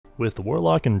With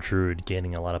Warlock and Druid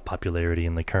gaining a lot of popularity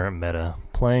in the current meta,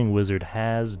 playing Wizard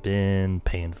has been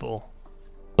painful.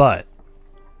 But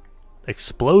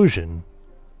Explosion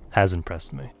has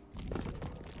impressed me.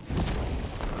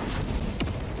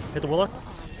 Hit the Warlock.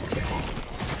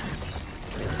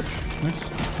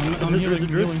 Nice. I'm healing. The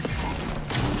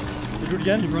Druid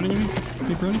again. Keep running at me.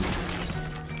 Keep running.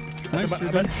 Nice.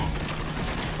 You're good.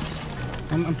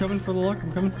 I'm coming for the lock.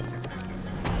 I'm coming.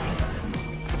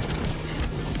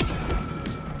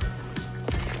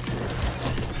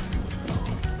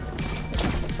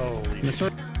 Holy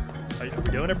shit. Are you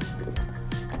doing it?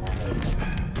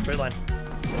 Straight line.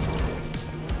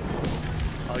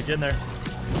 Oh, get in there.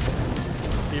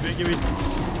 Give me.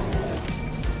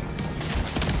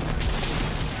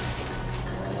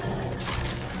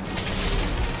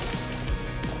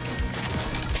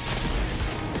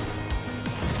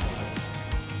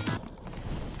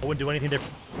 I wouldn't do anything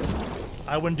different.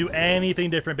 I wouldn't do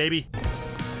anything different, baby.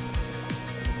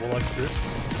 Warlock's good.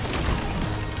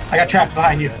 I got trapped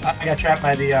behind you. I got trapped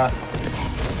by the, I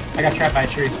got trapped by a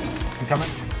tree. I'm coming.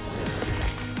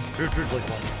 Druid's like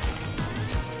one.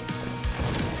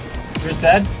 Druid's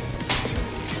dead.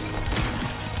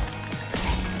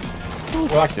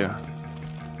 Warlock, yeah.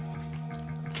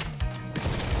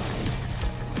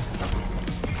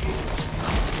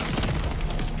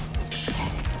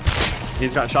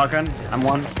 He's got shotgun. I'm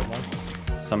one.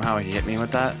 Somehow he hit me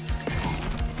with that.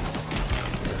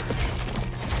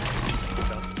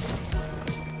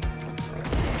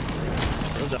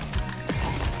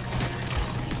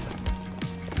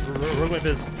 Rogue Whip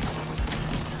is.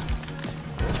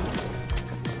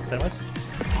 Venomous.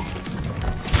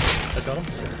 I got him.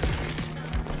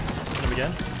 Hit him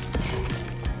again.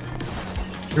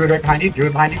 Druid right behind you.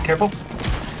 Druid behind you. Careful.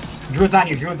 Druid's on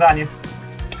you. Druid's on you.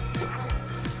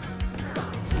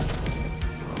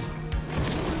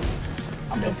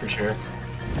 I'm dead for sure.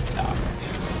 No.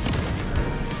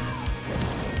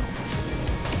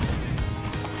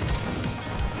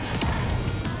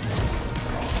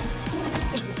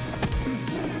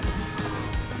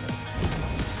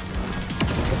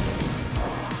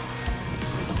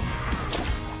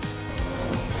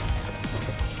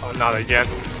 Oh, not again.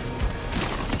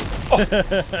 He's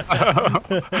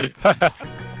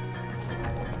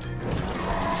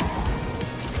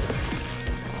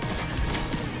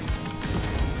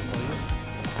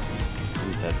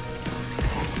dead.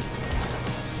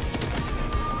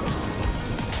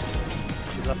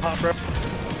 Is that pop, bro?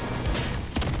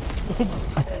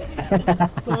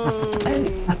 Oh,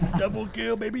 double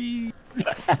kill, baby!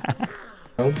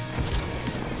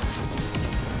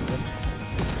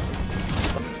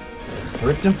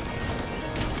 Ripped him.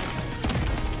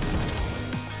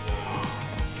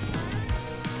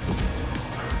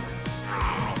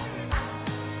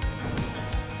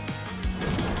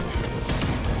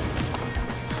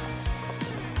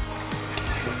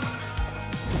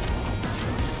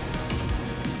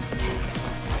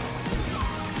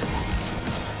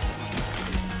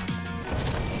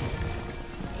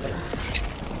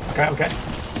 Okay.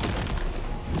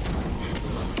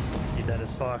 He dead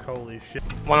as fuck, holy shit.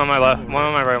 One on my left, one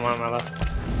on my right, one on my left.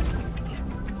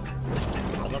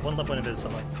 One left, one of his,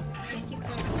 something.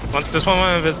 This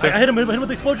one of his too. I hit him with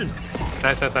the explosion!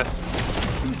 Nice. I'm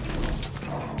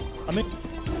in.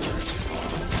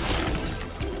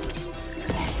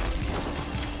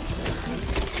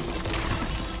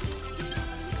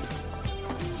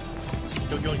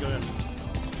 Go in.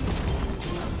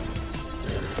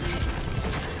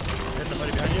 Hit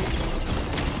somebody behind you.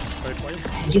 Right twice.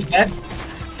 He's just dead.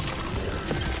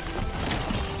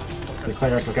 The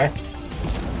cleric, okay?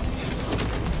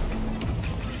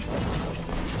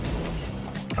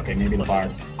 Okay, maybe the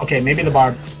bard. Okay, maybe the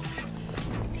bard.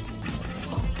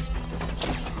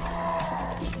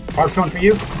 Bard's going for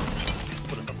you.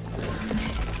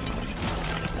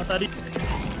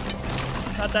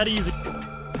 Not that easy.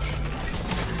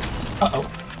 Uh-oh.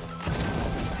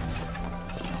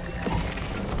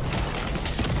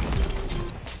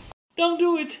 Don't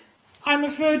do it. I'm a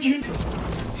virgin.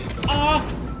 Ah,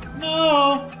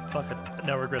 no. Fuck it.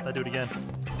 No regrets, I do it again.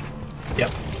 Yep.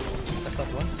 That's not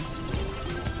the one.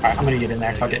 Alright, I'm gonna get in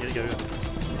there. Fuck it. Go.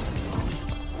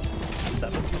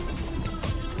 7.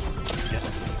 Yeah.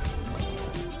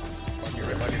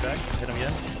 Mark your back. Hit him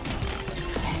again.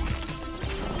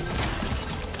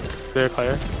 Clear,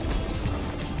 clear.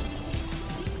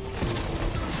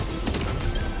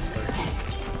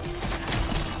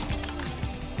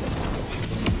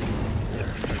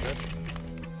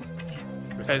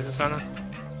 Okay, is this one?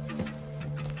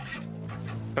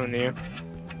 Coming to you.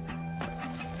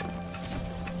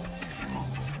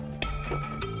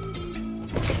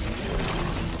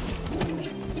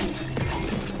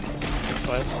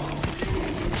 twice.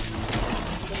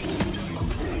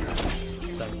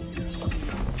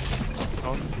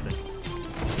 Oh.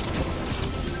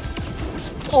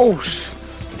 Oh sh.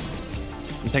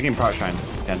 I'm taking Pro Shrine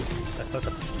again. I stuck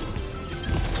up.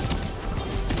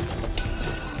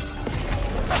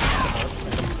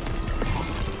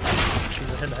 She's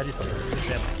ahead. How do you start?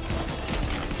 Damn.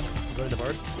 Going to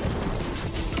Bard.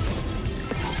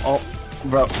 Oh,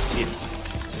 bro.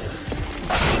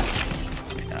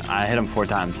 I hit him 4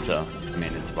 times, so I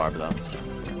mean it's Barb though. So.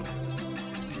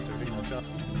 Serving no shot.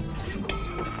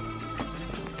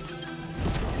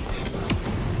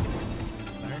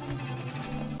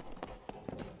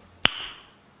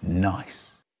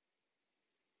 Nice.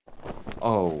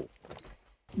 Oh.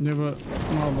 Yeah, but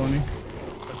more bunny.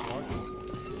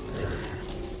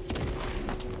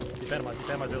 He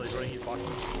Phantomized early, running, he's boxing.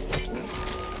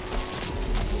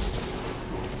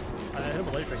 I hit him a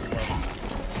laser as well.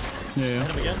 Yeah.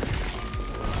 Hit him again.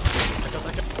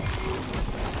 Back up.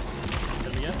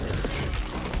 Hit him again.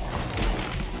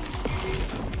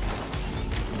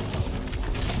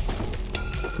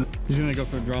 He's gonna go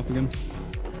for a drop again.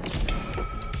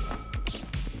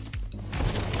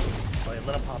 Oh, yeah,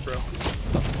 let him pop, bro.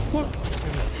 What?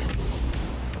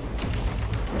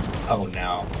 Oh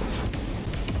no.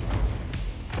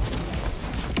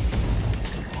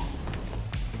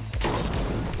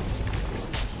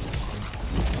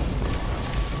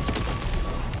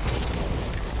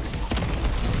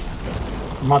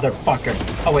 Motherfucker.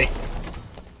 Oh wait.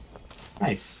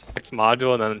 Nice. Next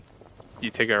module and then you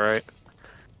take it right.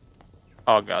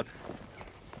 Oh god.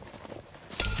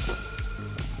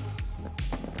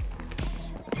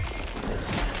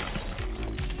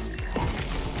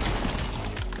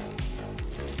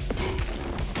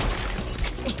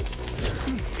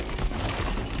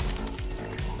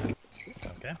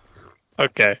 Okay.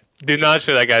 Okay. Do not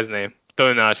show that guy's name.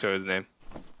 Do not show his name.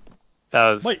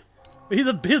 That was. Wait, he's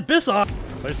Bissoff!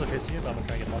 I'm just chasing you, but I'm gonna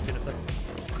try and get Monty in a second.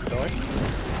 Keep going.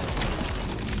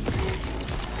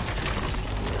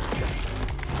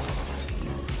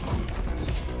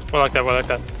 We're like that, we're like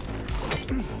that.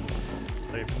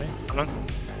 Ready for me? Come on.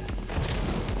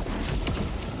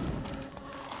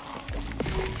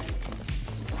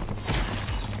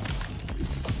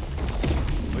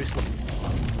 Very slow.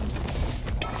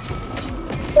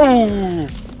 Oh!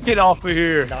 Get off of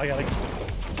here! Now I gotta.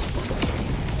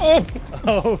 Oh!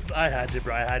 Oh, I had to,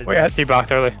 bro. I had to. Wait, I had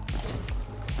T-blocked early.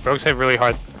 Rogues hit really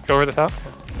hard. Go over the top.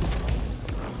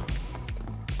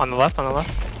 On the left, on the left.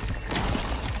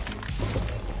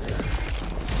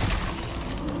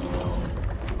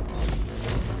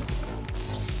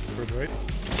 Towards the right.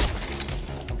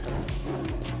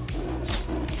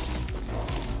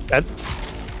 Dead.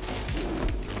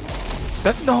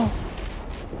 Dead? No!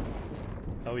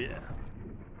 Oh, yeah.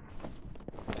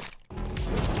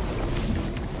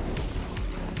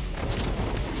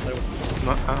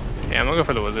 Yeah, I'm gonna go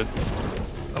for the wizard.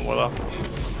 The warlock.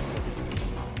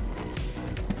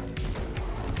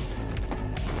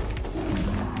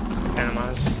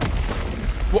 Phantomize.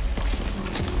 Whoa!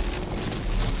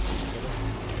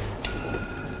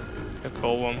 The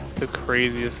cold one. The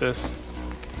crazy assist.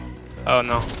 Oh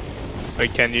no.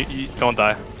 Wait, Ken, you don't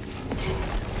die.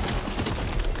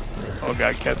 Oh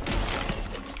god, Ken.